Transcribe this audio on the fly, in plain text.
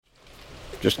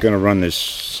Just going to run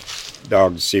this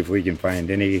dog to see if we can find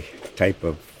any type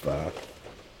of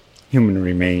human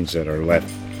remains that are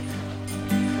left.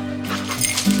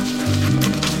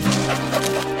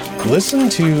 Listen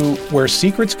to Where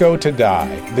Secrets Go to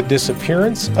Die, The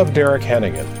Disappearance of Derek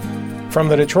Hennigan. From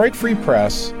the Detroit Free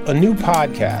Press, a new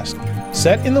podcast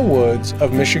set in the woods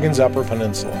of Michigan's Upper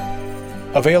Peninsula.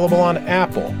 Available on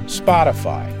Apple,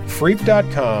 Spotify,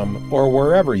 Freep.com, or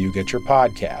wherever you get your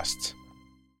podcasts.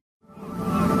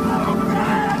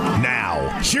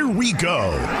 Now, here we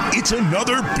go. It's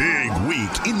another big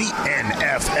week in the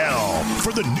NFL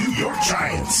for the New York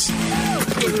Giants.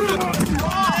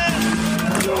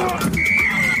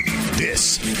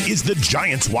 This is the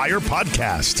GiantsWire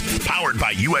Podcast, powered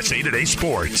by USA Today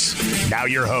Sports. Now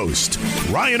your host,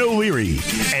 Ryan O'Leary,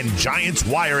 and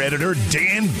GiantsWire editor,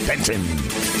 Dan Benton.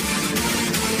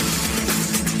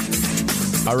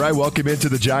 All right, welcome into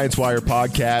the GiantsWire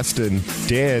Podcast. And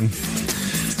Dan,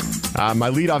 my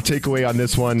leadoff takeaway on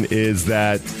this one is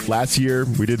that last year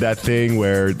we did that thing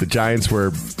where the Giants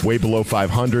were way below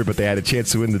 500, but they had a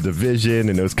chance to win the division,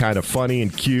 and it was kind of funny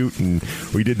and cute, and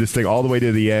we did this thing all the way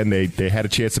to the end. They had a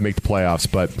chance to make the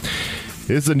playoffs, but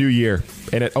this is a new year,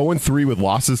 and at 0-3 with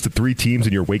losses to 3 teams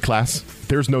in your weight class,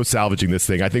 there's no salvaging this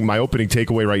thing. I think my opening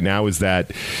takeaway right now is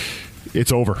that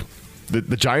it's over.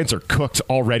 The Giants are cooked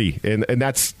already, and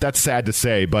that's sad to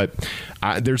say, but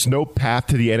there's no path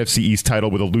to the NFC East title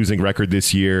with a losing record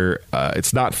this year.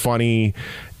 It's not funny,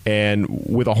 and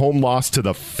with a home loss to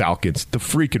the Falcons, the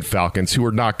freaking Falcons, who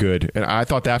are not good. And I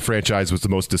thought that franchise was the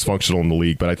most dysfunctional in the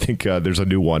league, but I think there's a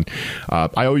new one.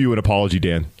 I owe you an apology,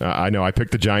 Dan. I know I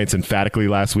picked the Giants emphatically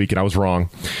last week, and I was wrong.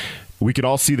 We could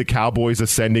all see the Cowboys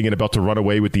ascending and about to run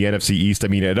away with the NFC East. I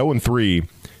mean, at 0-3,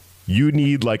 you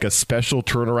need like a special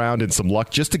turnaround and some luck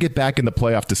just to get back in the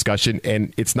playoff discussion,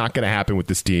 and it's not going to happen with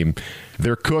this team.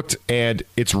 They're cooked, and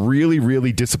it's really,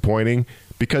 really disappointing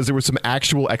because there were some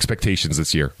actual expectations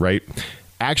this year, right?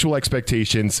 Actual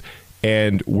expectations,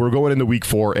 and we're going into week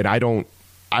 4, and I don't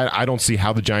see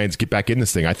how the Giants get back in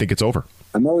this thing. I think it's over.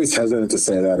 I'm always hesitant to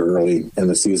say that early in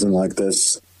the season like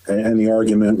this, and the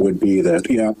argument would be that,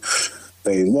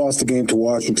 they lost the game to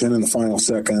Washington in the final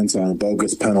seconds on a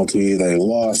bogus penalty. They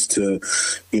lost to,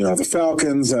 the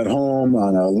Falcons at home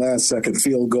on a last-second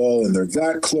field goal, and they're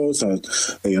that close on,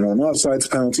 an offsides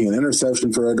penalty, an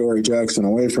interception for Adoree Jackson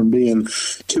away from being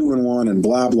 2-1 and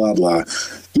blah, blah, blah.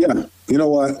 Yeah, you know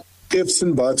what? Ifs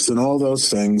and buts and all those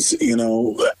things,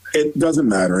 it doesn't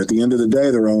matter. At the end of the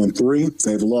day, they're 0-3.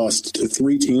 They've lost to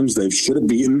 3 teams they should have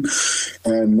beaten.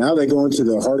 And now they go into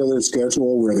the heart of their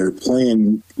schedule where they're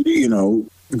playing,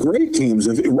 great teams,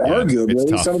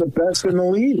 arguably some of the best in the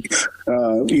league.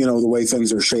 The way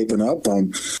things are shaping up.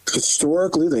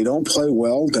 Historically, they don't play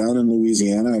well down in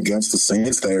Louisiana against the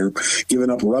Saints. They're giving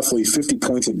up roughly 50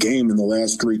 points a game in the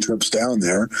last 3 trips down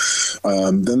there.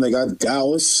 Then they got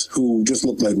Dallas, who just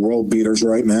look like world beaters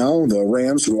right now. The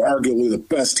Rams, who are arguably the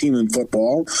best team in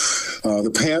football.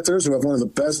 The Panthers, who have one of the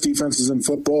best defenses in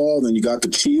football. Then you got the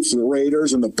Chiefs, the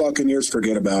Raiders, and the Buccaneers.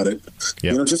 Forget about it.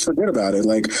 Yep. Just forget about it.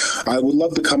 Like, I would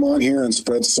love to come on here and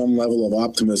spread some level of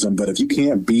optimism, but if you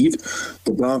can't beat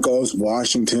the Broncos,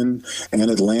 Washington,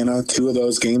 and Atlanta, 2 of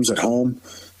those games at home,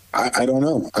 I don't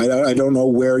know. I don't know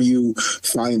where you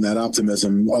find that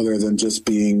optimism other than just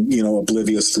being,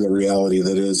 oblivious to the reality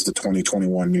that is the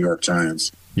 2021 New York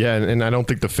Giants. Yeah, and I don't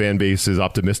think the fan base is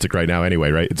optimistic right now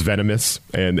anyway, right? It's venomous,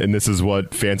 and this is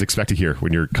what fans expect to hear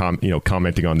when you're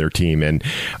commenting on their team. And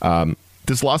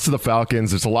this loss to the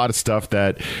Falcons, there's a lot of stuff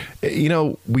that,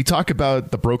 we talk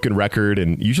about the broken record,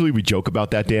 and usually we joke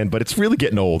about that, Dan, but it's really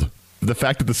getting old. The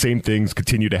fact that the same things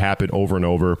continue to happen over and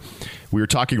over. We were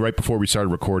talking right before we started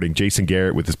recording, Jason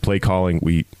Garrett with his play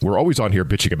calling. We're always on here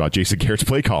bitching about Jason Garrett's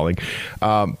play calling.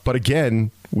 But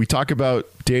again, we talk about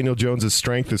Daniel Jones'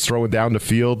 strength is throwing down the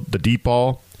field, the deep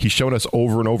ball. He's shown us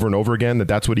over and over and over again that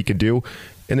that's what he can do.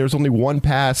 And there's only one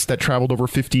pass that traveled over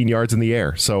 15 yards in the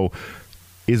air. So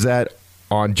is that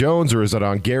on Jones or is it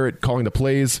on Garrett calling the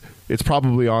plays? It's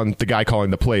probably on the guy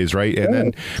calling the plays, right? And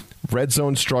then red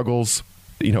zone struggles.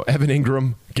 Evan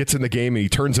Ingram gets in the game and he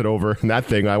turns it over. And that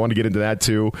thing, I want to get into that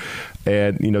too.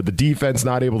 And, the defense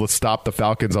not able to stop the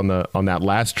Falcons on that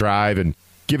last drive and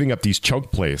giving up these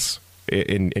chunk plays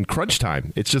in crunch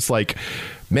time. It's just like,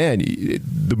 man,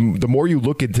 the more you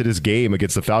look into this game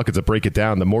against the Falcons and break it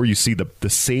down, the more you see the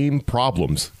same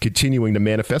problems continuing to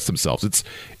manifest themselves.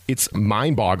 It's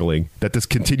mind-boggling that this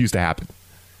continues to happen.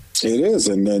 It is,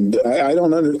 and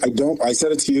I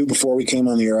said it to you before we came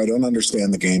on the air. I don't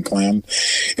understand the game plan.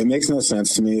 It makes no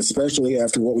sense to me, especially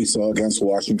after what we saw against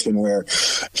Washington, where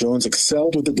Jones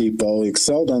excelled with the deep ball, he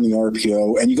excelled on the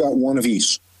RPO, and you got one of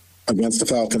each. against the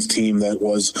Falcons team that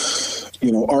was,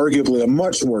 arguably a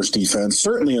much worse defense,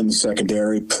 certainly in the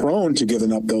secondary, prone to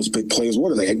giving up those big plays.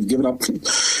 What are they giving up?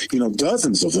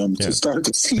 Dozens of them to start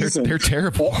the season. They're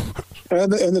terrible.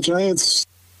 And the Giants,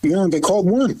 they called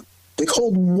one. They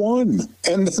called one.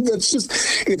 And that's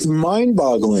it's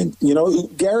mind-boggling.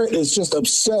 Garrett is just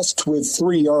obsessed with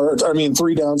 3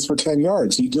 downs for 10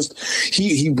 yards.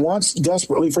 He wants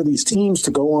desperately for these teams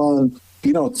to go on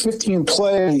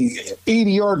 15-play,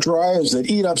 80-yard drives that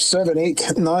eat up 7,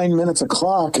 8, 9 minutes of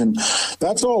clock. And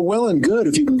that's all well and good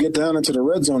if you can get down into the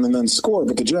red zone and then score.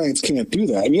 But the Giants can't do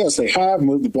that. And, yes, they have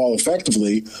moved the ball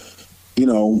effectively,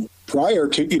 prior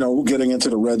to, getting into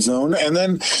the red zone. And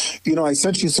then, I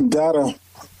sent you some data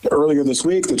earlier this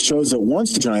week that shows that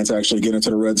once the Giants actually get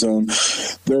into the red zone,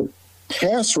 their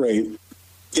pass rate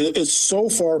is so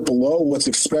far below what's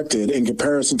expected in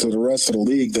comparison to the rest of the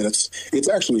league that it's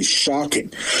actually shocking.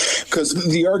 Because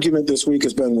the argument this week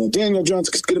has been, well, Daniel Jones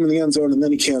could get him in the end zone and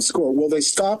then he can't score. Well, they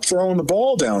stopped throwing the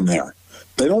ball down there.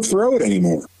 They don't throw it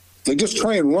anymore. They just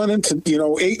try and run into,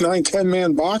 8, 9,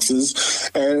 10-man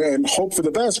boxes and hope for the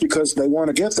best because they want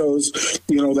to get those, that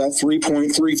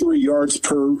 3.33 yards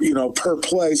per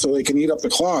play so they can eat up the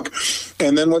clock.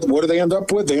 And then what do they end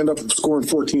up with? They end up scoring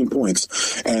 14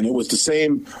 points. And it was the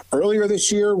same earlier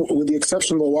this year, with the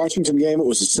exception of the Washington game. It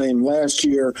was the same last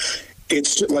year.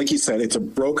 It's just, like you said, it's a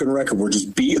broken record. We're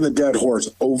just beating the dead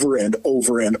horse over and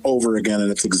over and over again,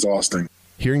 and it's exhausting.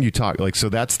 Hearing you talk, so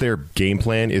that's their game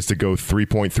plan, is to go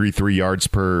 3.33 yards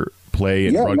per play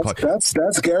and run clock. That's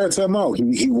Garrett's MO.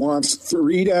 He wants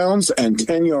 3 downs and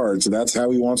 10 yards. That's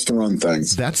how he wants to run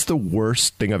things. That's the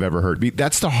worst thing I've ever heard.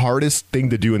 That's the hardest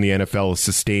thing to do in the NFL, is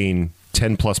sustain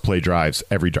 10-plus play drives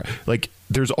every drive.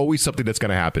 There's always something that's going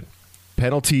to happen.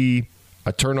 Penalty,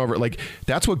 a turnover.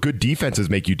 That's what good defenses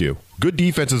make you do. Good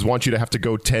defenses want you to have to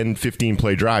go 10, 15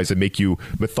 play drives and make you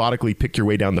methodically pick your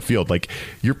way down the field.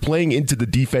 You're playing into the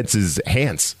defense's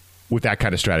hands with that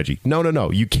kind of strategy. No.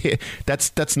 You can't.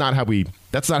 That's not how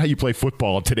you play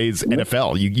football in today's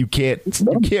NFL. You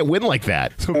can't win like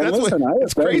that. So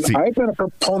that's crazy. I've been a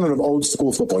proponent of old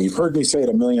school football. You've heard me say it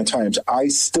a million times. I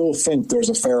still think there's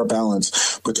a fair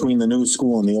balance between the new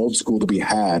school and the old school to be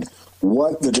had.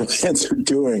 What the Giants are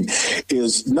doing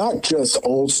is not just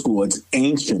old school, it's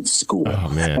ancient school. Oh,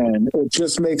 man. And it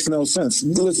just makes no sense.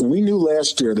 Listen, we knew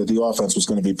last year that the offense was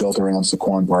going to be built around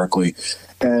Saquon Barkley.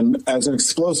 And as an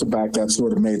explosive back, that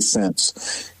sort of made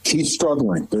sense. He's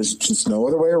struggling. There's just no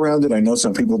other way around it. I know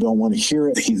some people don't want to hear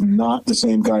it. He's not the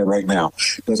same guy right now.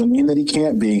 Doesn't mean that he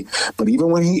can't be. But even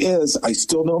when he is, I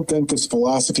still don't think this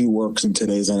philosophy works in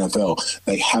today's NFL.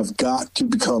 They have got to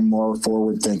become more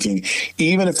forward-thinking.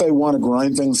 Even if they want to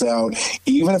grind things out,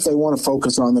 even if they want to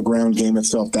focus on the ground game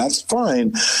itself, that's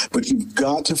fine. But you've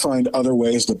got to find other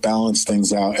ways to balance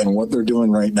things out. And what they're doing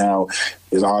right now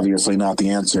is obviously not the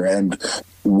answer. And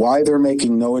why they're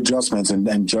making no adjustments,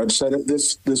 and Judge said it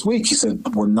this week. He said,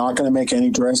 we're not going to make any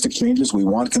drastic changes. We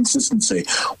want consistency.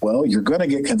 Well, you're going to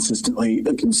get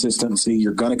consistency.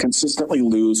 You're going to consistently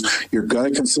lose. You're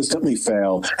going to consistently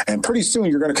fail. And pretty soon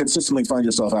you're going to consistently find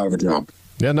yourself out of a job.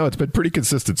 Yeah, no, it's been pretty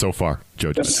consistent so far,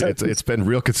 Joe. It's been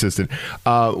real consistent.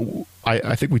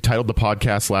 I think we titled the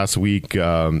podcast last week,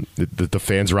 the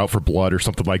fans are out for blood or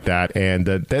something like that. And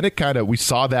then we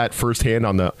saw that firsthand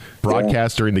on the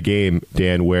broadcast during the game,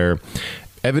 Dan, where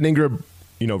Evan Ingram,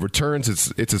 returns.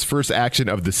 It's his first action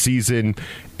of the season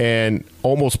and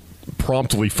almost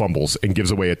promptly fumbles and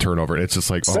gives away a turnover. And it's just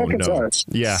like, oh, no. Touch.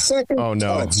 Yeah. Oh,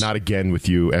 no. Not again with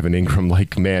you, Evan Ingram.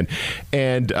 Man.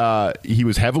 And he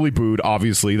was heavily booed,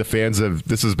 obviously. The fans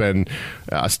this has been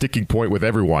a sticking point with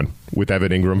everyone with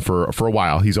Evan Ingram for a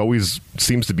while. He's always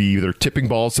seems to be either tipping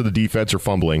balls to the defense or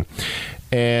fumbling.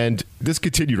 And this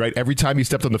continued, right? Every time he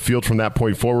stepped on the field from that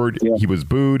point forward, he was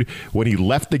booed. When he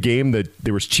left the game,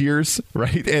 there was cheers,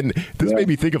 right? And this made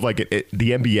me think of the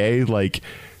NBA,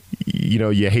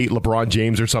 you hate LeBron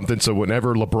James or something, so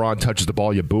whenever LeBron touches the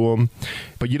ball, you boo him.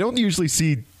 But you don't usually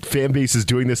see fan bases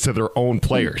doing this to their own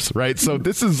players, right? So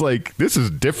this is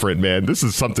different, man. This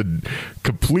is something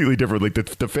completely different.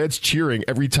 The fans cheering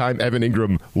every time Evan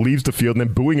Ingram leaves the field and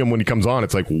then booing him when he comes on.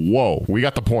 It's like, whoa, we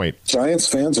got the point. Giants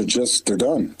fans they're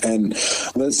done. And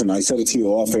listen, I said it to you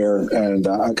off air, and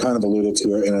I kind of alluded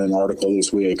to it in an article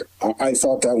this week. I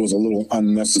thought that was a little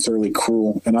unnecessarily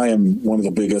cruel, and I am one of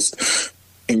the biggest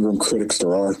Ingram critics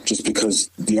there are, just because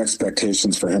the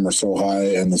expectations for him are so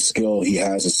high and the skill he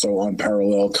has is so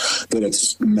unparalleled that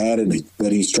it's maddening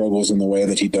that he struggles in the way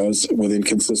that he does with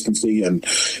inconsistency and,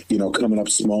 coming up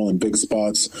small in big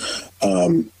spots.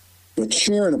 But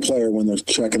cheering a player when they're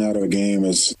checking out of a game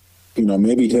is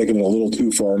maybe taking it a little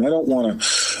too far. And I don't want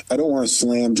to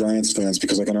slam Giants fans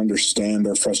because I can understand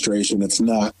their frustration. It's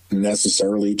not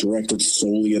necessarily directed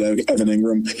solely at Evan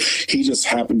Ingram. He just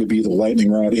happened to be the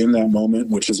lightning rod in that moment,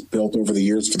 which is built over the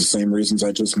years for the same reasons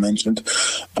I just mentioned.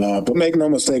 But make no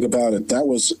mistake about it, that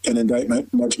was an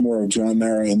indictment much more of John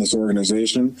Mara and this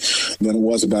organization than it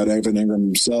was about Evan Ingram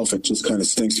himself. It just kind of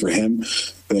stinks for him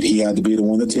that he had to be the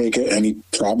one to take it, and he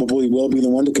probably will be the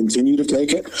one to continue to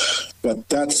take it. But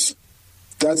that's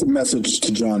a message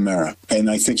to John Mara, and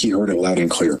I think he heard it loud and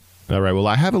clear. All right, well,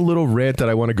 I have a little rant that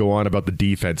I want to go on about the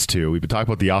defense, too. We've been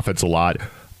talking about the offense a lot.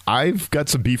 I've got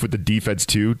some beef with the defense,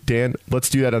 too. Dan, let's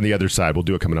do that on the other side. We'll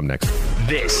do it coming up next.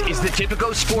 This is the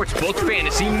Tipico Sportsbook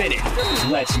Fantasy Minute.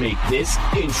 Let's make this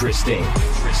interesting.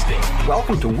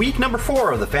 Welcome to week number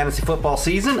 4 of the fantasy football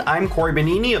season. I'm Corey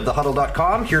Benini of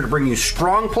thehuddle.com, here to bring you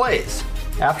strong plays.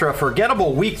 After a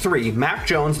forgettable Week 3, Mac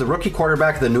Jones, the rookie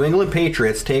quarterback of the New England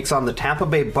Patriots, takes on the Tampa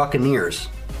Bay Buccaneers.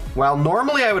 While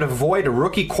normally I would avoid a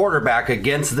rookie quarterback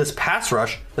against this pass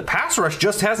rush, the pass rush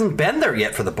just hasn't been there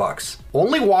yet for the Bucs.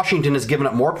 Only Washington has given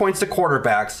up more points to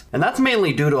quarterbacks, and that's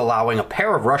mainly due to allowing a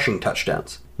pair of rushing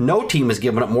touchdowns. No team has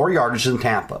given up more yardage than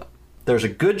Tampa. There's a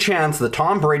good chance that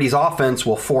Tom Brady's offense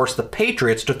will force the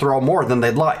Patriots to throw more than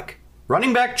they'd like.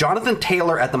 Running back Jonathan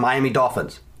Taylor at the Miami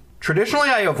Dolphins. Traditionally,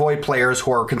 I avoid players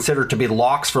who are considered to be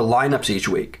locks for lineups each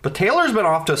week, but Taylor's been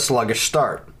off to a sluggish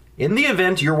start. In the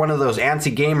event you're one of those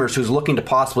antsy gamers who's looking to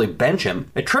possibly bench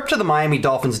him, a trip to the Miami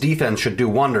Dolphins defense should do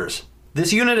wonders.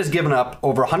 This unit has given up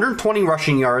over 120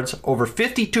 rushing yards, over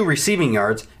 52 receiving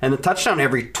yards, and a touchdown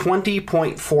every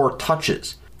 20.4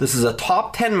 touches. This is a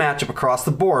top 10 matchup across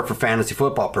the board for fantasy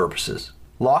football purposes.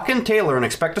 Lock in Taylor and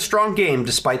expect a strong game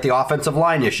despite the offensive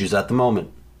line issues at the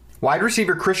moment. Wide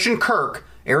receiver Christian Kirk,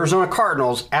 Arizona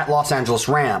Cardinals at Los Angeles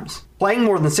Rams. Playing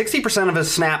more than 60% of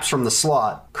his snaps from the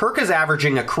slot, Kirk is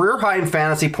averaging a career high in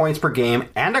fantasy points per game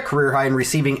and a career high in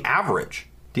receiving average.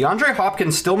 DeAndre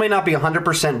Hopkins still may not be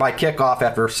 100% by kickoff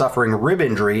after suffering a rib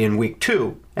injury in Week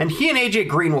 2, and he and AJ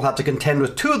Green will have to contend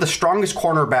with two of the strongest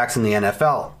cornerbacks in the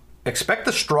NFL. Expect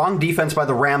the strong defense by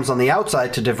the Rams on the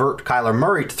outside to divert Kyler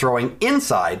Murray to throwing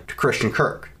inside to Christian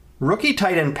Kirk. Rookie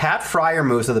tight end Pat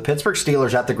Freiermuth of the Pittsburgh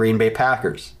Steelers at the Green Bay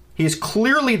Packers. He is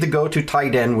clearly the go-to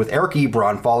tight end with Eric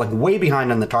Ebron falling way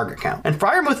behind on the target count, and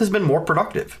Freiermuth has been more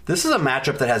productive. This is a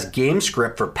matchup that has game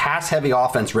script for pass-heavy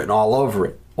offense written all over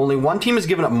it. Only one team has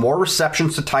given up more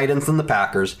receptions to tight ends than the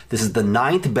Packers. This is the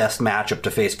 9th best matchup to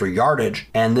face for yardage,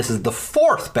 and this is the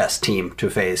 4th best team to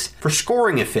face for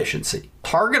scoring efficiency.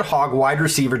 Target hog wide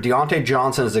receiver Deontay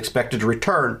Johnson is expected to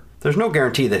return. There's no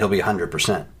guarantee that he'll be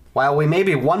 100%. While we may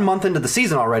be 1 month into the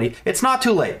season already, it's not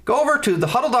too late. Go over to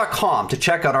thehuddle.com to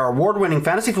check out our award-winning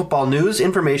fantasy football news,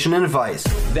 information, and advice.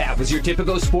 That was your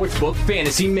Tipico Sportsbook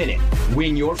Fantasy Minute.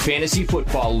 Win your fantasy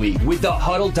football league with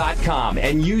thehuddle.com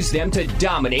and use them to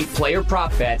dominate player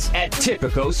prop bets at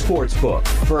Tipico Sportsbook.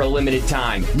 For a limited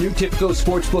time, new Tipico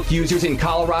Sportsbook users in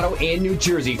Colorado and New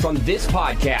Jersey from this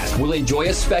podcast will enjoy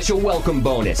a special welcome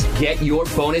bonus. Get your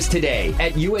bonus today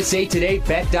at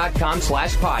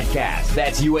usatodaybet.com/podcast.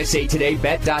 That's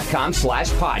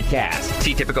usatodaybet.com/podcast.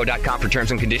 See Tipico.com for terms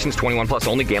and conditions. 21 plus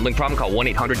only. Gambling problem? Call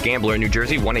 1-800-GAMBLER in New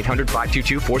Jersey.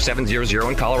 1-800-522-4700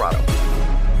 in Colorado.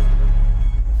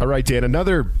 All right, Dan,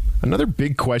 another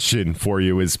big question for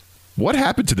you is what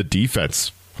happened to the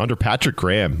defense under Patrick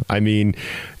Graham? I mean,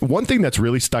 one thing that's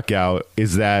really stuck out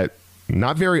is that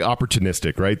not very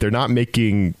opportunistic, right? They're not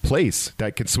making plays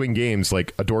that can swing games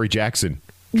like Adoree Jackson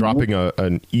dropping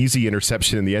an easy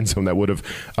interception in the end zone that would have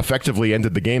effectively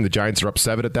ended the game. The Giants are up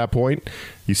 7 at that point.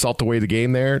 He salted away the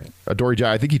game there. Adoree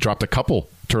Jackson, I think he dropped a couple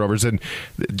turnovers and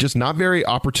just not very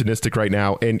opportunistic right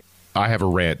now. And I have a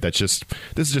rant this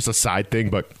is just a side thing,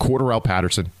 but Cordarrelle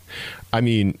Patterson, I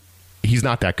mean, he's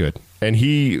not that good. And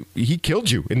he killed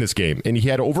you in this game. And he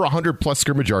had over 100-plus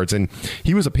scrimmage yards. And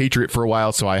he was a Patriot for a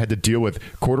while, so I had to deal with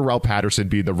Cordarrelle Patterson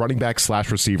being the running back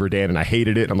 / receiver, Dan, and I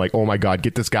hated it. I'm like, oh, my God,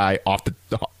 get this guy off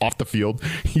the field.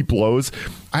 He blows.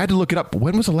 I had to look it up.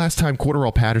 When was the last time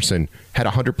Cordarrelle Patterson had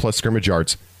 100-plus scrimmage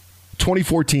yards?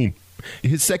 2014.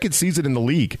 His second season in the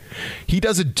league. He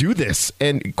doesn't do this.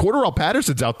 And Cordarrelle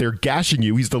Patterson's out there gashing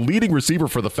you. He's the leading receiver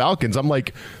for the Falcons. I'm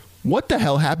like, what the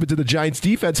hell happened to the Giants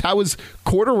defense? How is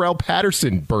Cordarrelle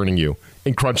Patterson burning you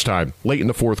in crunch time late in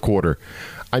the fourth quarter?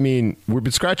 I mean, we've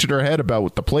been scratching our head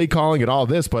about the play calling and all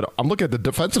this, but I'm looking at the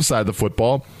defensive side of the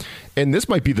football, and this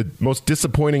might be the most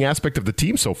disappointing aspect of the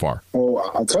team so far. Oh,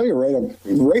 I'll tell you right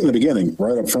in the beginning,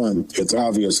 right up front, it's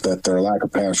obvious that their lack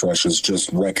of pass rush is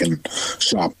just wrecking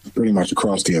shop pretty much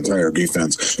across the entire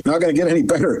defense. Not going to get any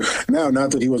better now.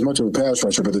 Not that he was much of a pass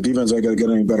rusher, but the defense ain't going to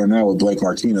get any better now with Blake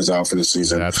Martinez out for the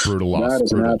season. That's brutal loss.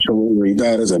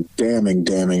 That is a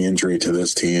damning injury to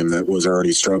this team that was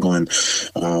already struggling.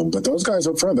 But those guys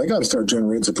up front, they got to start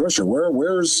generating some pressure.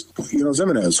 Where's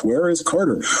Zimenez? Where is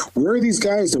Carter? Where are these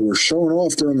guys that were showing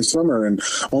off during the summer and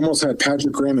almost had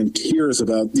Patrick Graham in tears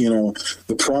about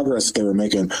the progress they were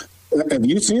making? Have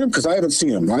you seen them? Because I haven't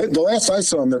seen them. The last I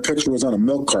saw them, their picture was on a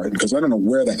milk carton because I don't know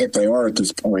where the heck they are at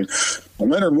this point.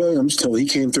 Leonard Williams, till he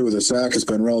came through with a sack, has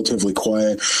been relatively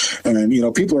quiet. And,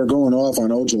 people are going off on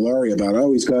Ojulari about,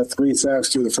 he's got 3 sacks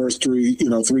through the first 3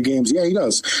 games. Yeah, he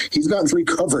does. He's gotten 3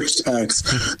 coverage sacks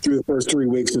through the first 3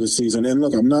 weeks of the season. And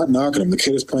look, I'm not knocking him. The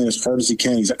kid is playing as hard as he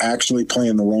can. He's actually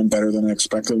playing the run better than I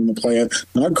expected him to play it.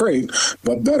 Not great,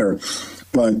 but better.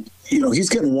 But he's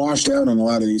getting washed out on a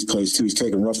lot of these plays, too. He's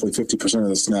taking roughly 50% of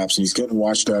the snaps, and he's getting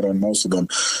washed out on most of them.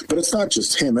 But it's not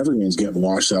just him. Everyone's getting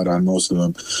washed out on most of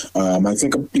them. I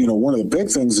think, one of the big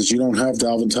things is you don't have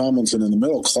Dalvin Tomlinson in the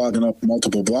middle clogging up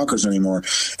multiple blockers anymore.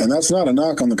 And that's not a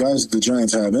knock on the guys that the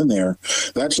Giants have in there.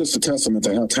 That's just a testament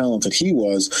to how talented he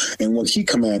was and what he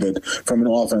commanded from an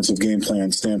offensive game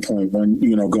plan standpoint when,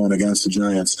 going against the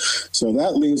Giants. So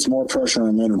that leaves more pressure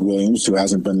on Leonard Williams, who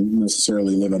hasn't been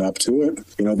necessarily living up to it.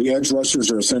 The edge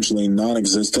rushers are essentially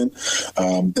non-existent.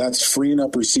 That's freeing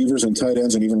up receivers and tight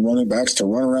ends and even running backs to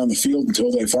run around the field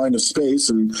until they find a space,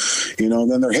 and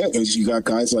then they're hit. You got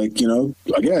guys like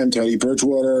again, Teddy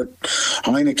Bridgewater,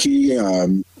 Heineke,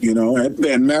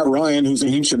 and Matt Ryan, who's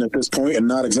ancient at this point and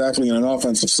not exactly in an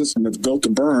offensive system that's built to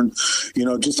burn.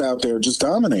 Just out there just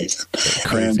dominating.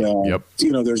 Crazy. And yep.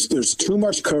 There's too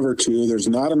much cover too. There's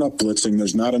not enough blitzing.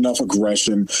 There's not enough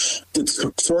aggression. It's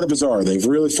sort of bizarre. They've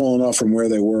really fallen off from where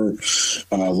they were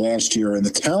last year, and the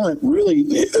talent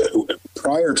really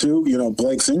prior to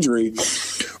Blake's injury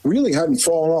really hadn't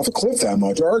fallen off a cliff that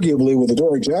much. Arguably with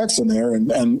Adoree Jackson there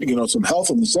and some health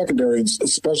in the secondary,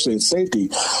 especially at safety.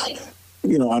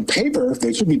 On paper,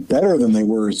 they should be better than they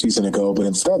were a season ago, but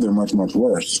instead they're much, much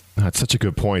worse. That's such a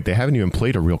good point. They haven't even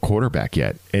played a real quarterback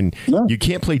yet. And you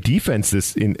can't play defense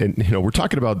we're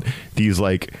talking about these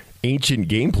ancient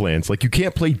game plans. You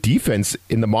can't play defense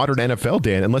in the modern NFL,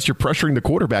 Dan, unless you're pressuring the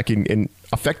quarterback and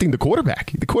affecting the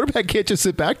quarterback. The quarterback can't just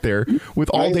sit back there with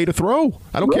all day to throw.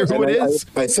 I don't care who it is.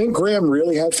 I think Graham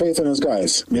really had faith in his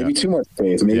guys. Maybe too much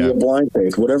faith, maybe a blind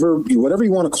faith, whatever you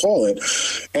want to call it.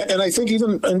 And I think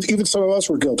even some of us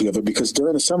were guilty of it because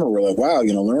during the summer we're like, wow,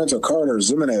 Lorenzo Carter,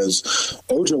 Zimenez,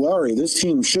 Ojulari, this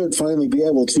team should finally be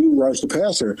able to rush the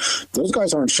passer. Those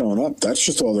guys aren't showing up. That's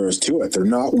just all there is to it. They're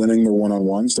not winning their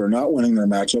one-on-ones. They're not winning their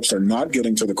matchups. They're not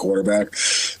getting to the quarterback.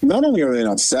 Not only are they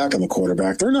not sacking the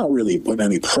quarterback, they're not really putting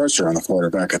any pressure on the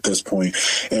quarterback at this point.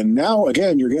 And now,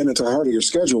 again, you're getting into the heart of your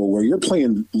schedule where you're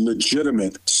playing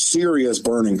legitimate, serious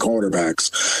burning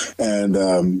quarterbacks.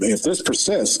 And if this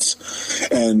persists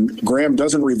and Graham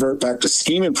doesn't revert back to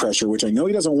scheming pressure, which I know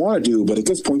he doesn't want to do, but at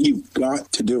this point you've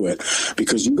got to do it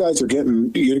because you guys are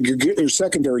getting your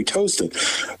secondary toasted.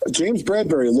 James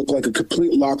Bradbury looked like a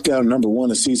complete lockdown number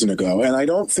 1 a season ago, and I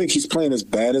don't think he's playing as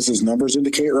bad as his numbers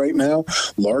indicate right now,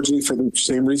 largely for the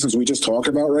same reasons we just talked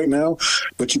about right now.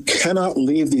 But you cannot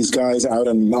leave these guys out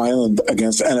on an island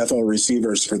against NFL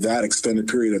receivers for that extended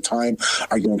period of time.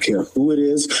 I don't care who it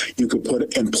is. You could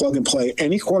put and plug and play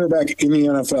any quarterback in the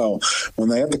NFL. When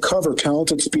they have to cover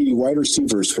talented, speedy wide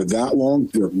receivers for that long,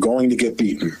 they're going to get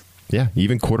beaten. Yeah,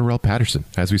 even Cordarrelle Patterson,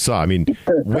 as we saw. I mean,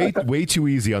 way too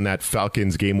easy on that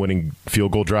Falcons game-winning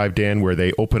field goal drive, Dan, where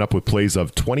they open up with plays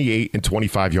of 28 and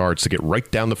 25 yards to get right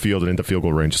down the field and into field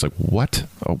goal range. It's like, what?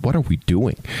 What are we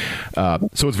doing?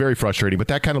 So it's very frustrating. But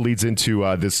that kind of leads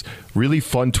into this really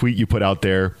fun tweet you put out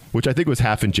there, which I think was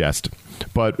half in jest.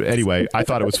 But anyway, I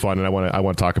thought it was fun, and I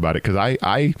want to talk about it because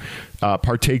I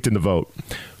partaked in the vote.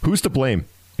 Who's to blame?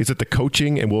 Is it the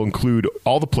coaching, and we'll include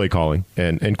all the play calling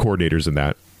and coordinators in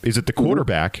that? Is it the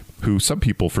quarterback, who some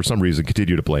people, for some reason,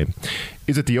 continue to blame?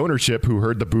 Is it the ownership, who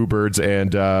heard the boo birds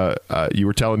and you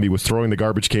were telling me was throwing the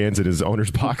garbage cans in his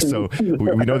owner's box, so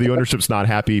we know the ownership's not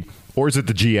happy? Or is it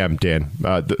the GM, Dan?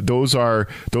 Those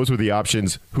were the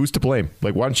options. Who's to blame?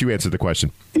 Why don't you answer the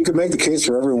question? You could make the case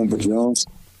for everyone but Jones.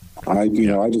 I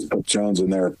just put Jones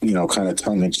in there, kind of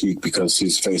tongue-in-cheek because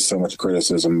he's faced so much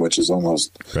criticism, which is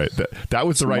almost... Right. That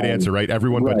was the right answer, right?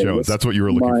 Everyone but Jones. That's what you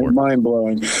were looking for.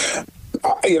 Mind-blowing.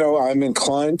 I'm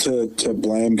inclined to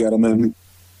blame Gettleman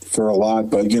for a lot,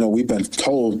 but, we've been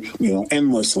told,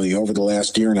 endlessly over the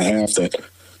last year and a half that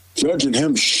Judge and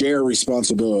him share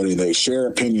responsibility. They share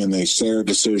opinion. They share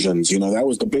decisions. That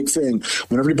was the big thing.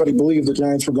 When everybody believed the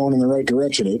Giants were going in the right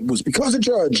direction, it was because of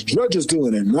Judge. Judge is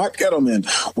doing it, not Gettleman.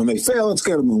 When they fail, it's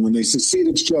Gettleman. When they succeed,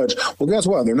 it's Judge. Well, guess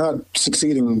what? They're not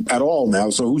succeeding at all now,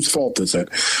 so whose fault is it?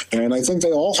 And I think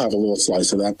they all have a little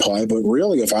slice of that pie, but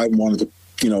really, if I wanted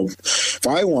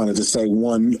to say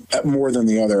one more than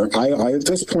the other, I at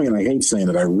this point, I hate saying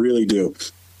it, I really do.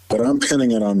 But I'm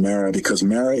pinning it on Mara because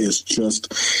Mara is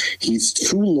he's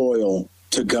too loyal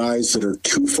to guys that are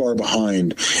too far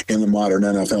behind in the modern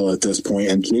NFL at this point.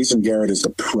 And Jason Garrett is the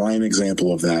prime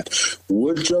example of that.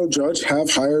 Would Joe Judge have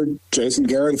hired Jason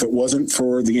Garrett if it wasn't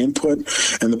for the input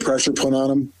and the pressure put on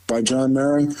him by John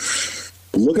Mara?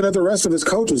 Looking at the rest of his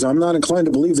coaches, I'm not inclined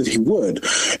to believe that he would.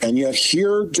 And yet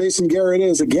here Jason Garrett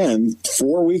is again,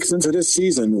 4 weeks into this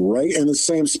season, right in the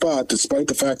same spot, despite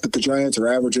the fact that the Giants are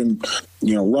averaging,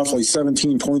 roughly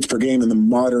 17 points per game in the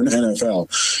modern NFL.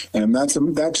 And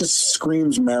that just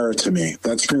screams Mara to me.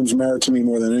 That screams Mara to me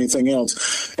more than anything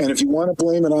else. And if you want to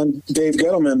blame it on Dave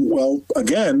Gettleman, well,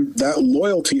 again, that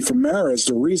loyalty from Mara is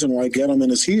the reason why Gettleman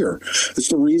is here. It's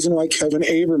the reason why Kevin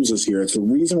Abrams is here. It's the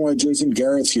reason why Jason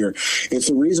Garrett's here. It's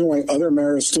the reason why other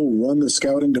Maras still run the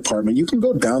scouting department. You can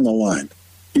go down the line.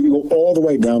 You can go all the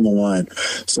way down the line.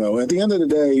 So at the end of the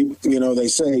day, they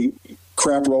say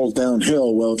crap rolls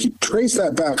downhill. Well, if you trace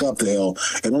that back up the hill,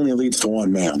 it only leads to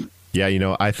one man.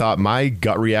 Yeah, I thought my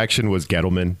gut reaction was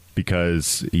Gettleman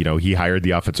because, he hired the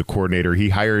offensive coordinator. He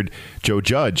hired Joe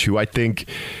Judge, who I think,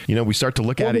 we start to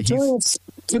look at it.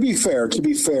 To be fair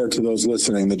to those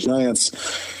listening, the Giants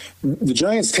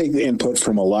take the input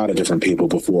from a lot of different people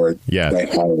before they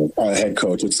hire a head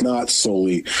coach. It's not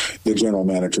solely the general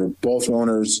manager. Both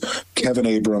owners, Kevin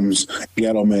Abrams,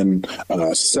 Gettleman,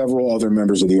 several other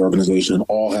members of the organization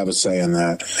all have a say in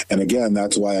that. And again,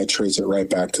 that's why I trace it right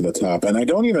back to the top. And I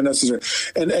don't even necessarily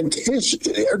 – and Tish,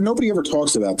 nobody ever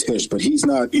talks about Tish, but he's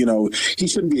not – he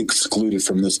shouldn't be excluded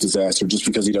from this disaster just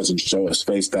because he doesn't show his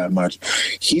face that much.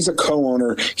 He's a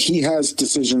co-owner. He has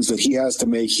decisions that he has to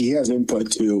make. He has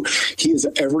input to. He is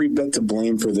every bit to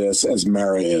blame for this as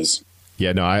Mara is.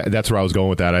 Yeah, no, that's where I was going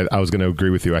with that. I was going to agree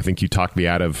with you. I think you talked me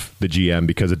out of the GM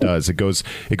because it does. It goes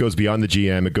beyond the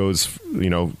GM. It goes,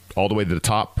 all the way to the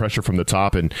top, pressure from the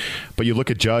top. But you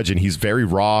look at Judge, and he's very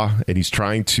raw, and he's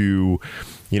trying to.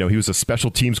 He was a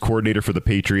special teams coordinator for the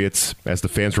Patriots, as the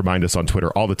fans remind us on Twitter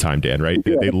all the time, Dan, right?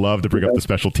 Yeah. They love to bring up the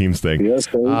special teams thing. Yes,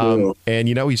 they do. And,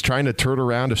 he's trying to turn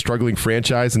around a struggling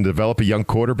franchise and develop a young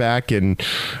quarterback, and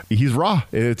he's raw.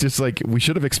 And it's just like we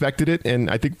should have expected it, and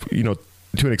I think,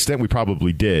 to an extent we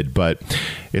probably did, but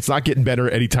it's not getting better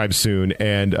anytime soon.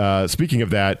 And speaking of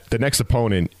that, the next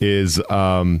opponent is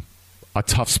a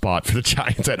tough spot for the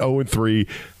Giants at 0-3.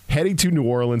 Heading to New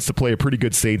Orleans to play a pretty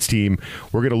good Saints team.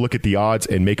 We're going to look at the odds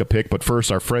and make a pick. But first,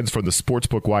 our friends from the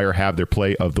Sportsbook Wire have their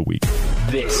play of the week.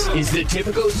 This is the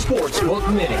Typico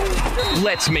Sportsbook Minute.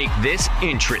 Let's make this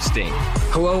interesting.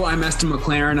 Hello, I'm Eston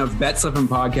McLaren of BetSlippin'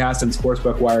 Podcast and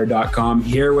SportsbookWire.com,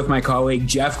 here with my colleague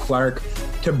Jeff Clark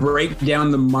to break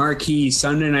down the marquee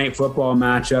Sunday Night Football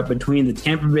matchup between the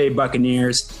Tampa Bay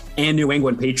Buccaneers and New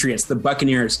England Patriots. The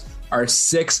Buccaneers are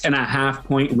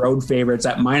 6.5-point road favorites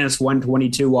at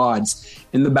 -122 odds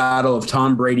in the battle of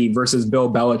Tom Brady versus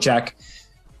Bill Belichick.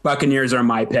 Buccaneers are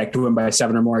my pick to win by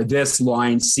 7 or more. This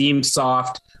line seems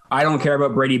soft. I don't care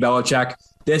about Brady Belichick.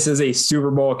 This is a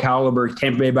Super Bowl caliber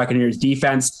Tampa Bay Buccaneers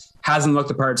defense. Hasn't looked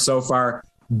the part so far.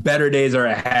 Better days are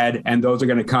ahead, and those are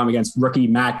going to come against rookie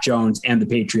Mac Jones and the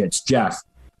Patriots. Jeff.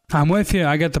 I'm with you.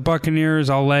 I got the Buccaneers.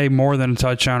 I'll lay more than a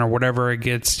touchdown or whatever it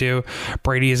gets to.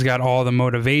 Brady's got all the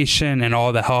motivation and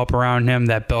all the help around him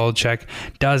that Belichick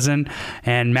doesn't.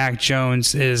 And Mac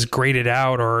Jones is graded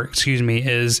out,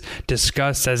 is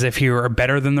discussed as if he were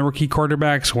better than the rookie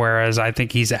quarterbacks, whereas I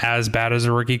think he's as bad as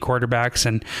the rookie quarterbacks.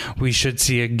 And we should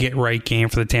see a get-right game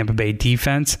for the Tampa Bay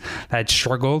defense that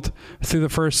struggled through the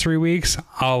first 3 weeks.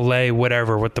 I'll lay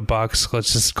whatever with the Bucs.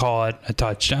 Let's just call it a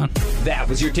touchdown. That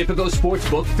was your Typico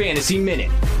Sportsbook Fantasy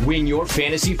Minute. Win your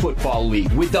fantasy football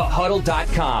league with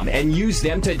thehuddle.com and use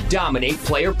them to dominate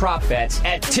player prop bets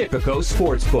at Typico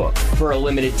Sportsbook. For a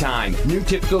limited time, new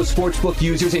Typico Sportsbook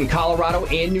users in Colorado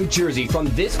and New Jersey from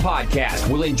this podcast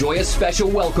will enjoy a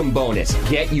special welcome bonus.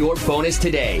 Get your bonus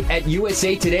today at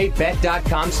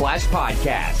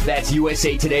usatodaybet.com/podcast. That's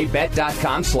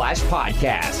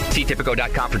usatodaybet.com/podcast. See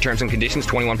Typico.com for terms and conditions.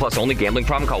 21 plus only. Gambling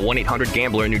problem? Call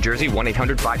 1-800-GAMBLER in New Jersey.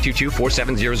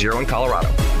 1-800-522-4700 in Colorado.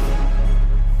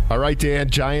 All right, Dan,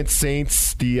 Giants,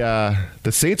 Saints. The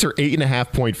Saints are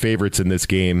 8.5-point favorites in this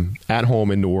game at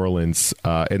home in New Orleans,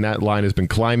 and that line has been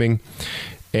climbing.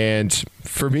 And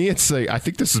for me, it's like, I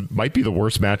think this might be the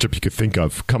worst matchup you could think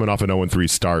of coming off an 0-3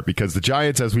 start, because the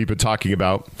Giants, as we've been talking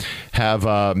about,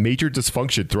 have major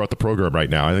dysfunction throughout the program right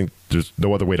now. I think there's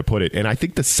no other way to put it. And I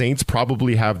think the Saints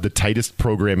probably have the tightest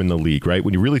program in the league, right?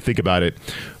 When you really think about it,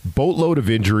 boatload of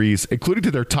injuries, including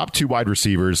to their top 2 wide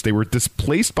receivers. They were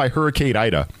displaced by Hurricane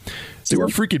Ida. They were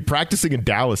freaking practicing in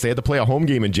Dallas. They had to play a home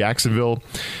game in Jacksonville.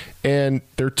 And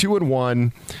they're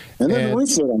 2-1. And then the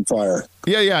roof's on fire.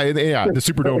 Yeah. The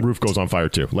Superdome roof goes on fire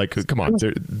too. Like, come on.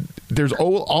 There's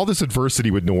all this adversity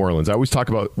with New Orleans. I always talk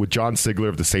about with John Sigler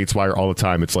of the GiantsWire all the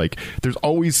time. It's like there's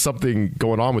always something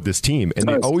going on with this team, and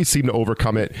they always seem to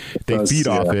overcome it. They feed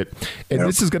off it, and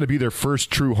this is going to be their first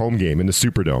true home game in the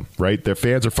Superdome. Right? Their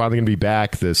fans are finally going to be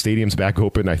back. The stadium's back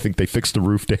open. I think they fixed the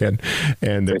roof, Dan,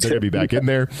 and they're going to be back in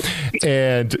there.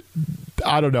 And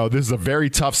I don't know. This is a very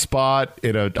tough spot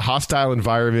in a hostile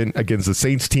environment against the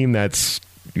Saints team that's,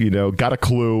 got a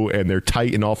clue, and they're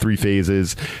tight in all 3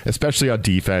 phases, especially on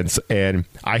defense. And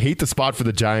I hate the spot for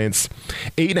the Giants.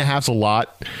 8.5's a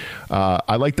lot.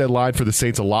 I like that line for the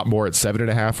Saints a lot more at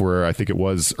 7.5, where I think it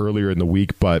was earlier in the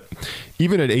week. But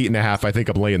even at 8.5, I think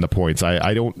I'm laying the points.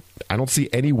 I don't see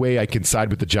any way I can side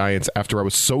with the Giants after I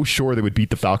was so sure they would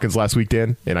beat the Falcons last week,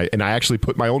 Dan. And I actually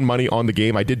put my own money on the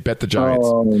game. I did bet the Giants.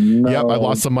 Oh, no. Yep, I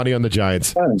lost some money on the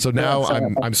Giants. So now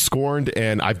I'm scorned,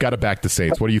 and I've got to back the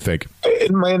Saints. What do you think?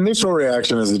 My initial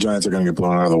reaction is the Giants are going to get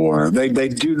blown out of the water. They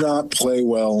do not play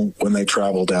well when they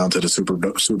travel down to the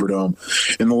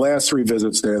Superdome. In the last 3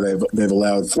 visits there, they've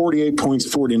allowed 48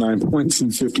 points, 49 points,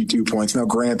 and 52 points. Now,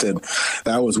 granted,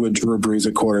 that was with Drew Brees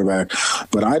at quarterback,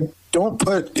 but I don't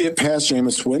put it past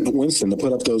Jameis Winston to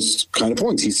put up those kind of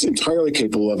points. He's entirely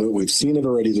capable of it. We've seen it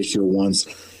already this year once.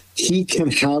 He can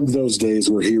have those days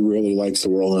where he really likes the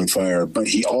world on fire, but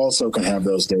he also can have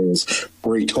those days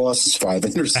where he tosses 5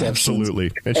 interceptions.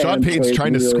 Absolutely. And Sean Payton's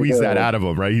trying to squeeze that out of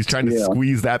him, right? He's trying to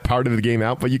squeeze that part of the game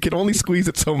out, but you can only squeeze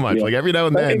it so much. Like every now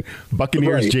and then,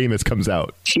 Buccaneers Jameis comes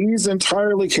out. He's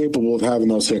entirely capable of having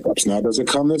those hiccups. Now, does it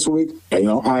come this week?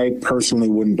 I personally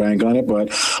wouldn't bank on it,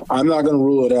 but I'm not going to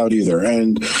rule it out either.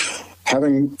 And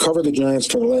having covered the Giants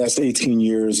for the last 18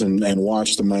 years and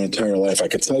watched them my entire life, I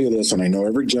could tell you this, and I know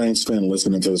every Giants fan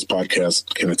listening to this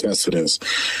podcast can attest to this.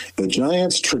 The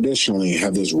Giants traditionally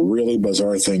have this really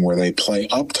bizarre thing where they play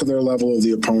up to their level of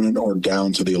the opponent or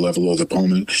down to the level of the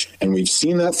opponent, and we've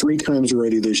seen that 3 times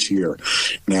already this year.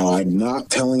 Now, I'm not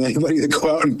telling anybody to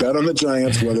go out and bet on the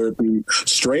Giants, whether it be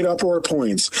straight up or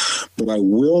points, but I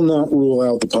will not rule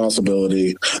out the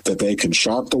possibility that they can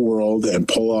shock the world and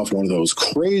pull off one of those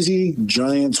crazy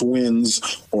Giants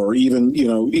wins, or even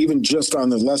just on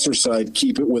the lesser side,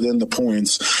 keep it within the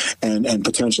points and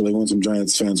potentially win some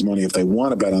Giants fans money if they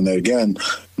want to bet on that. Again,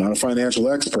 I'm not a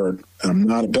financial expert. I'm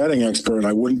not a betting expert.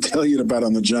 I wouldn't tell you to bet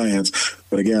on the Giants.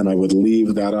 But again, I would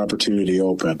leave that opportunity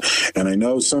open. And I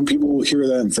know some people will hear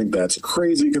that and think that's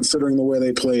crazy considering the way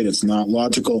they played. It's not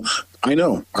logical. I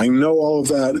know all of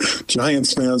that.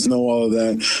 Giants fans know all of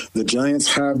that. The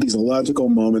Giants have these illogical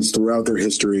moments throughout their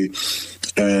history.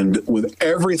 And with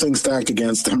everything stacked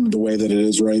against them the way that it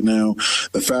is right now,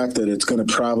 the fact that it's going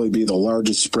to probably be the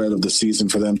largest spread of the season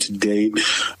for them to date,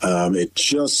 it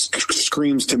just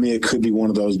screams to me it could be one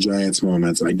of those Giants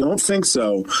moments. I don't think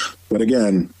so. But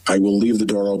again, I will leave the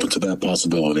door open to that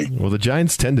possibility. Well, the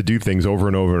Giants tend to do things over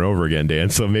and over and over again, Dan,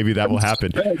 so maybe that will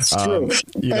happen. That's true.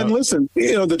 And listen,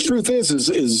 the truth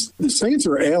is the Saints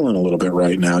are ailing a little bit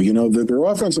right now. Their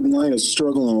offensive line is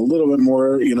struggling a little bit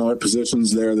more, at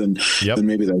positions there than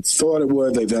maybe they thought it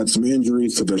would. They've had some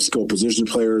injuries to their skill position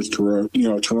players. Teron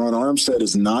Armstead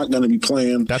is not going to be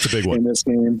playing. That's a big one in this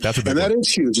game. That's a big and one. That is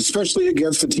huge, especially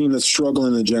against a team that's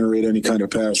struggling to generate any kind of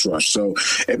pass rush. So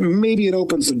maybe it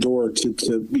opens the door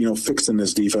to fixing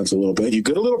this defense a little bit. You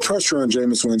get a little pressure on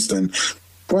Jameis Winston.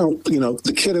 Well,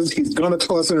 the kid he's going to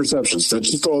toss interceptions.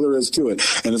 That's just all there is to it.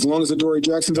 And as long as Adoree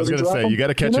Jackson doesn't drop you got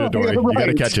to catch it, Adoree. You got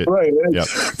to catch it. Right. Yep.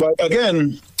 But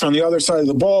again, on the other side of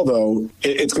the ball, though,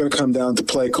 it's going to come down to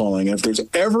play calling. And if there's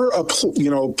ever a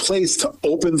place to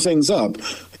open things up,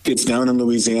 it's down in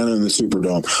Louisiana in the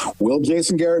Superdome. Will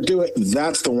Jason Garrett do it?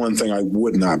 That's the one thing I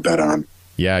would not bet on.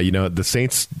 Yeah, the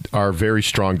Saints are very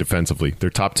strong defensively. They're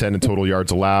top 10 in total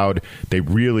yards allowed.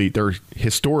 They're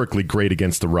historically great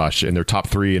against the rush, and they're top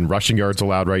 3 in rushing yards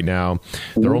allowed right now.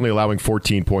 They're only allowing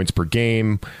 14 points per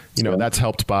game. That's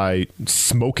helped by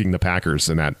smoking the Packers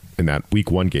in that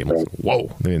Week 1 game.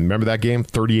 Whoa! Remember that game?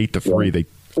 38-3. They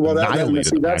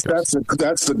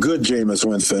that's the good Jameis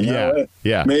Winston.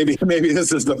 Yeah. Maybe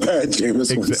this is the bad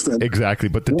Jameis Winston. Exactly.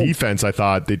 But the defense, I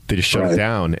thought they just shut it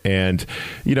down, and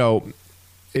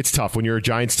it's tough when you're a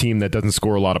Giants team that doesn't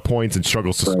score a lot of points and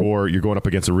struggles to score. You're going up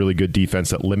against a really good defense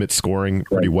that limits scoring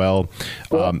pretty well.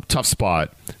 Tough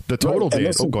spot. The total,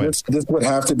 Dan. Go ahead. This would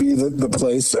have to be the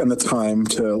place and the time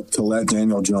to let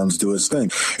Daniel Jones do his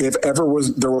thing. If ever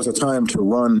there was a time to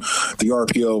run the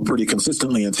RPO pretty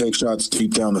consistently and take shots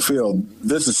deep down the field,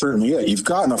 this is certainly it. You've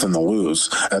got nothing to lose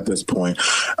at this point.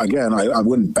 Again, I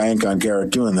wouldn't bank on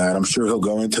Garrett doing that. I'm sure he'll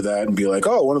go into that and be like,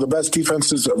 oh, one of the best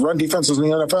run defenses in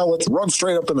the NFL. Let's run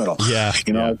straight up the middle. Yeah.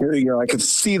 I could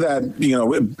see that,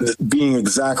 being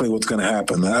exactly what's going to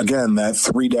happen. Again, that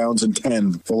 3 downs and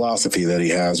 10 philosophy that he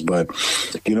has. But,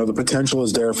 the potential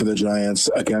is there for the Giants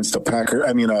against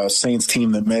a Saints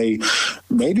team that may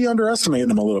be underestimating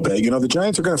them a little bit. The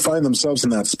Giants are going to find themselves in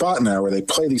that spot now where they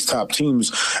play these top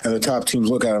teams and the top teams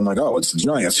look at them like, oh, it's the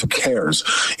Giants. Who cares?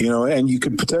 And you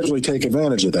could potentially take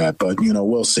advantage of that. But,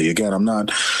 we'll see. Again, I'm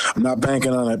not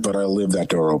banking on it, but I leave that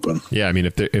door open. Yeah, I mean,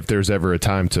 if there's ever a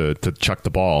time to chuck the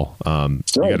ball, you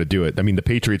got to do it. I mean, the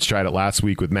Patriots tried it last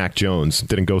week with Mac Jones.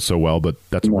 Didn't go so well, but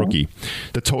that's a rookie.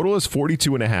 The total is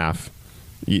 42.5.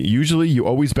 Usually you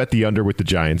always bet the under with the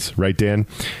Giants, right, Dan?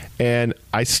 And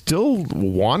I still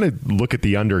want to look at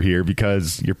the under here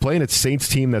because you're playing a Saints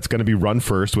team that's going to be run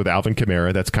first with Alvin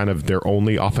Kamara. That's kind of their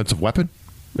only offensive weapon.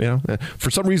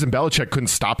 For some reason, Belichick couldn't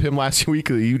stop him last week.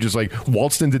 He just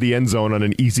waltzed into the end zone on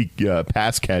an easy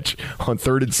pass catch on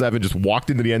 3rd and 7, just walked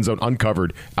into the end zone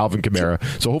uncovered, Alvin Kamara.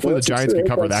 So hopefully the Giants can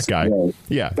cover that guy.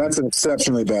 Yeah. That's an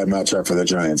exceptionally bad matchup for the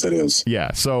Giants. It is.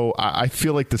 Yeah. So I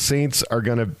feel like the Saints are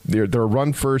they're a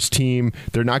run first team.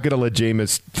 They're not going to let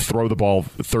Jameis throw the ball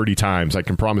 30 times. I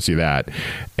can promise you that.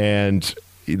 And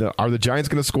are the Giants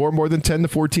going to score more than 10 to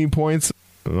 14 points?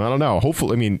 I don't know.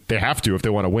 Hopefully, they have to if they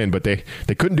want to win, but they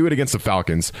couldn't do it against the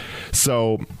Falcons.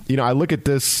 So, I look at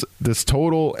this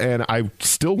total and I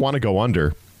still want to go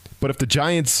under. But if the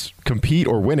Giants compete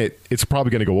or win it, it's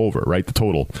probably going to go over, right? The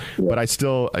total. Yeah. But I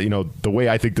still, the way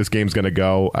I think this game's going to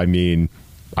go,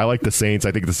 I like the Saints.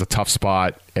 I think this is a tough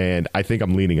spot, and I think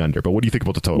I'm leaning under. But what do you think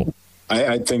about the total?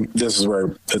 I think this is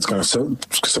where it's going to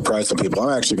surprise some people.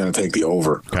 I'm actually going to take the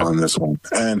over on this one.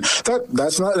 And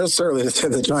that's not necessarily to say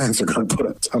the Giants are going to put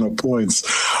a ton of points.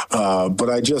 But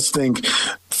I just think,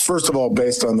 first of all,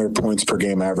 based on their points per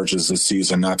game averages this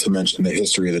season, not to mention the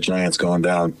history of the Giants going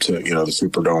down to, the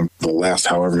Superdome the last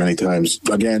however many times.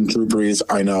 Again, Drew Brees,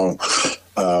 I know.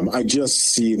 I just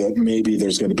see that maybe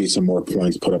there's going to be some more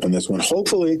points put up in this one.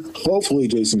 Hopefully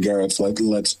Jason Garrett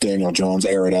lets Daniel Jones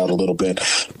air it out a little bit.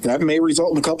 That may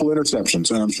result in a couple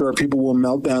interceptions, and I'm sure people will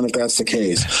melt down if that's the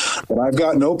case. But I've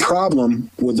got no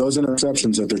problem with those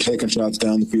interceptions that they're taking shots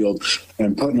down the field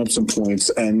and putting up some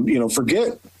points. And,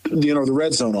 forget, the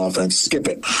red zone offense. Skip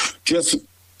it. Just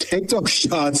take those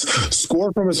shots,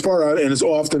 score from as far out and as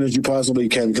often as you possibly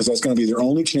can, because that's going to be their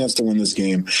only chance to win this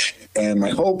game. And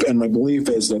my hope and my belief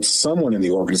is that someone in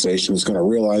the organization is going to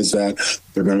realize that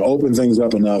they're going to open things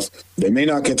up enough. They may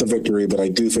not get the victory, but I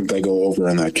do think they go over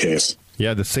in that case.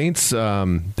 Yeah, the Saints,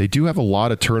 they do have a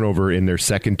lot of turnover in their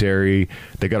secondary.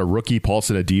 They got a rookie,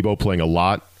 Paulson Adebo, playing a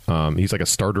lot. He's like a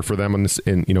starter for them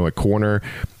at corner,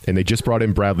 and they just brought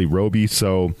in Bradley Roby.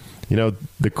 So,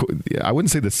 I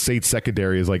wouldn't say the Saints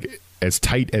secondary is as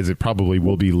tight as it probably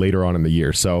will be later on in the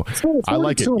year. So I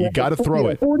like it. You got to throw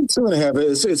it.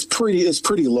 42.5 is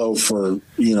pretty low for,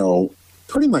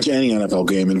 pretty much any NFL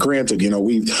game. And granted,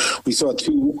 we saw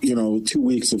 2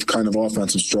 weeks of kind of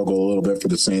offensive struggle a little bit for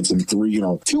the Saints and 2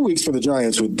 weeks for the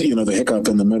Giants with, the hiccup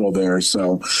in the middle there.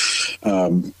 So,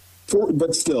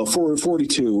 but still,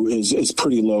 42 is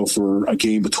pretty low for a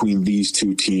game between these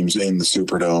two teams in the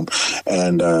Superdome.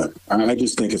 And I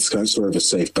just think it's kind of sort of a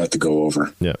safe bet to go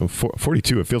over. Yeah,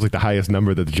 42, it feels like the highest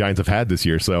number that the Giants have had this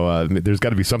year. So there's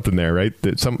got to be something there, right?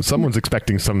 Someone's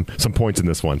expecting some points in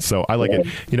this one. So I like it.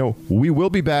 We will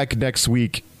be back next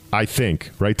week, I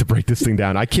think, right, to break this thing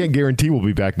down. I can't guarantee we'll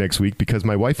be back next week because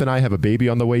my wife and I have a baby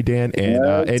on the way, Dan,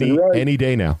 and any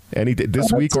day now,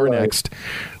 this week or next.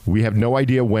 We have no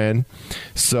idea when,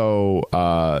 so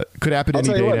could happen any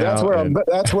day now.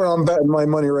 That's where I'm betting my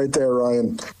money right there,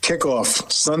 Ryan.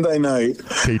 Kickoff Sunday night.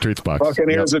 Patriots Bucks.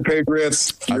 Buccaneers and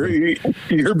Patriots.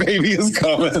 Your baby is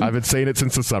coming. I've been saying it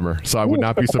since the summer, so I would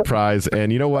not be surprised.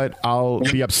 And you know what? I'll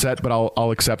be upset, but I'll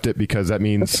accept it because that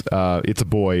means it's a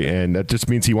boy, and that just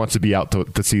means he wants to be out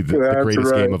to see the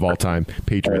greatest game of all time.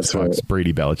 Patriots Bucks.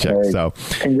 Brady Belichick. Hey, so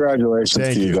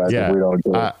congratulations to you guys.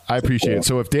 Yeah, I appreciate it.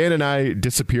 So if Dan and I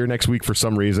disappear next week for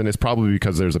some reason, it's probably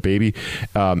because there's a baby.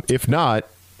 If not,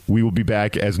 we will be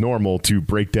back as normal to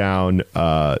break down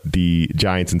the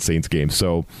Giants and Saints game.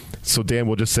 So So, Dan,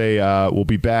 we'll just say we'll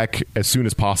be back as soon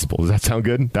as possible. Does that sound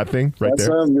good? That thing right there?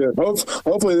 That sounds good.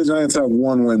 Hopefully the Giants have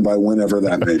one win by whenever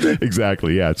that may be.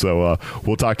 Exactly, yeah. So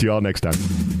we'll talk to you all next time.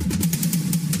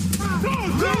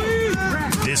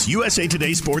 This USA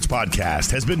Today Sports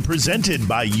Podcast has been presented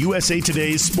by USA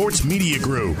Today's Sports Media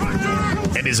Group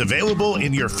and is available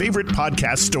in your favorite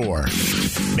podcast store.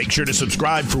 Make sure to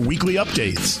subscribe for weekly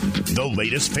updates, the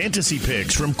latest fantasy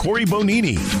picks from Corey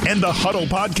Bonini, and the Huddle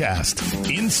Podcast,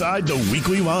 Inside the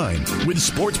Weekly Line, with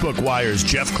Sportsbook Wire's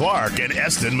Jeff Clark and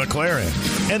Eston McLaren,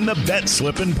 and the Bet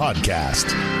Slippin' Podcast.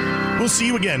 We'll see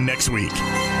you again next week.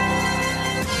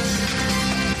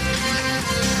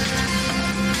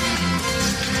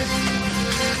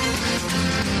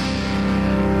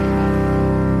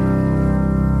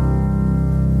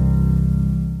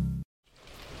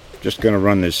 Just going to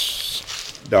run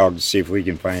this dog to see if we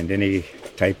can find any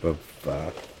type of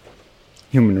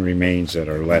human remains that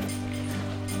are left.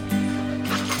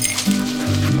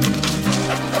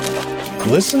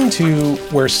 Listen to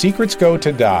Where Secrets Go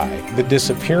to Die, The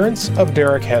Disappearance of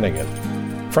Derek Hennigan.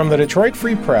 From the Detroit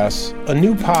Free Press, a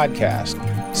new podcast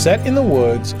set in the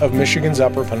woods of Michigan's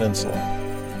Upper Peninsula.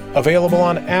 Available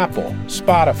on Apple,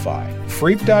 Spotify,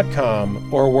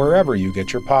 Freep.com, or wherever you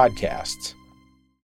get your podcasts.